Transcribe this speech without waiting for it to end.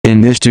In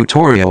this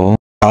tutorial,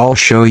 I'll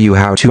show you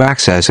how to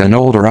access an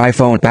older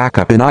iPhone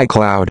backup in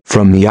iCloud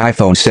from the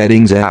iPhone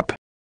Settings app.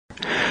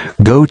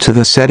 Go to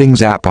the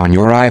Settings app on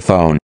your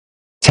iPhone.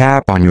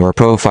 Tap on your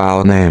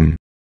profile name.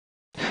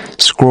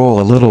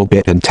 Scroll a little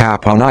bit and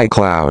tap on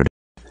iCloud.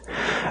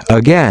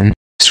 Again,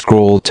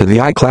 scroll to the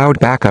iCloud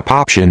backup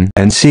option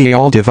and see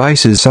all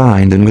devices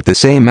signed in with the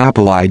same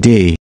Apple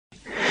ID.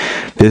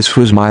 This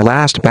was my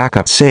last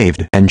backup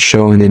saved and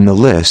shown in the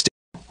list.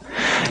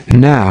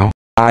 Now,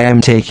 I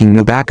am taking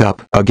the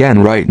backup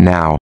again right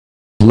now.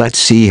 Let's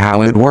see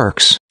how it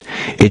works.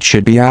 It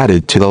should be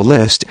added to the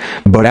list,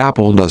 but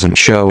Apple doesn't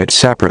show it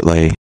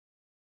separately.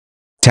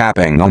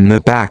 Tapping on the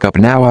Backup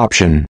Now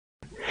option.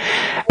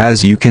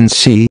 As you can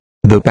see,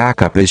 the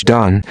backup is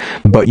done,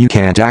 but you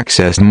can't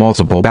access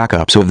multiple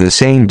backups of the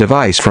same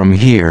device from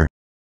here.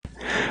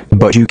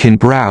 But you can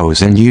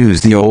browse and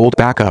use the old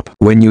backup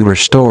when you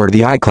restore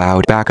the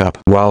iCloud backup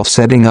while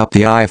setting up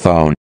the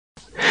iPhone.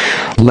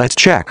 Let's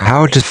check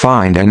how to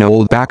find an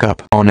old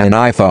backup on an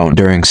iPhone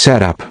during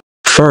setup.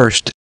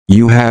 First,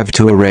 you have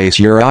to erase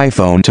your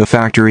iPhone to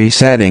factory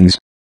settings.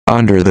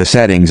 Under the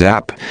Settings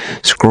app,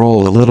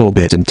 scroll a little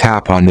bit and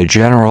tap on the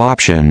General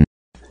option.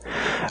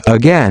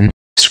 Again,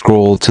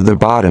 scroll to the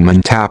bottom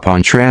and tap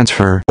on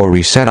Transfer or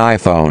Reset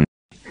iPhone.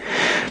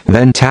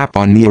 Then tap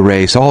on the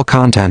Erase All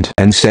Content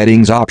and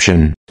Settings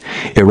option.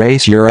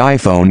 Erase your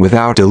iPhone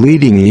without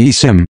deleting the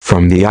eSIM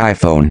from the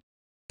iPhone.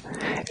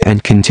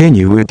 And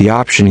continue with the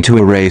option to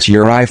erase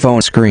your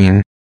iPhone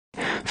screen.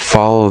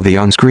 Follow the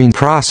on-screen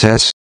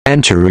process,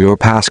 enter your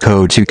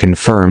passcode to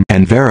confirm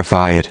and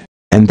verify it,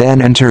 and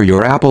then enter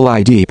your Apple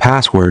ID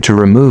password to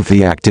remove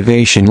the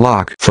activation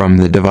lock from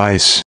the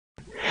device.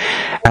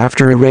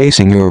 After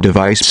erasing your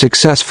device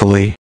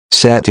successfully,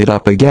 set it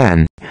up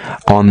again.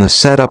 On the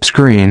setup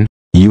screen,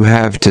 you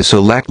have to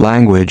select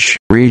language,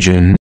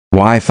 region,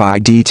 Wi-Fi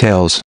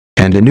details,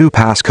 and a new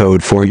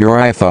passcode for your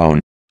iPhone.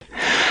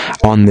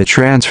 On the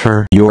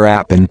Transfer Your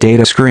App and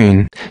Data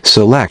screen,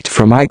 select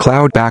from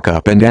iCloud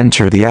Backup and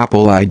enter the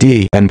Apple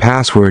ID and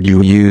password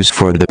you use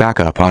for the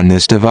backup on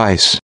this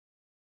device.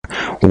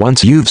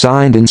 Once you've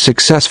signed in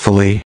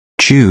successfully,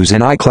 choose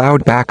an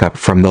iCloud backup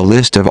from the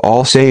list of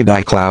all saved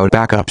iCloud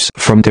backups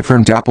from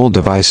different Apple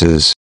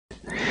devices.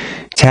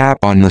 Tap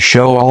on the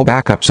Show All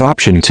Backups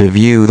option to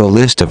view the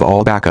list of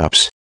all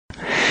backups.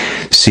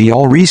 See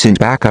all recent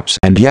backups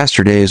and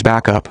yesterday's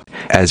backup,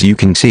 as you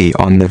can see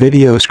on the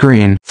video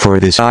screen for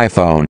this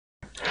iPhone.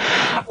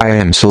 I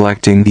am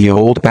selecting the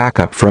old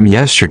backup from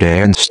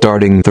yesterday and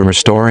starting the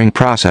restoring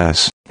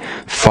process.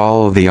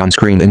 Follow the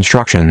on-screen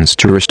instructions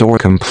to restore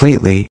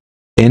completely.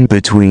 In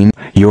between,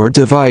 your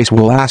device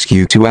will ask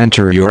you to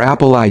enter your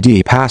Apple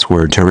ID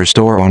password to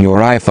restore on your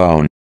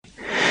iPhone.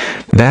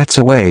 That's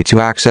a way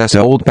to access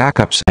old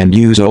backups and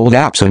use old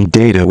apps and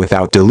data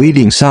without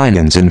deleting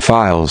sign-ins and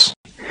files.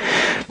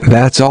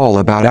 That's all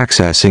about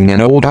accessing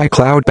an old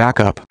iCloud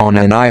backup on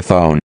an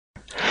iPhone.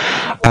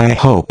 I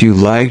hope you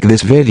liked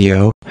this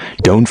video.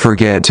 Don't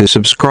forget to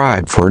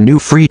subscribe for new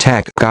free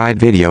tech guide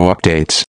video updates.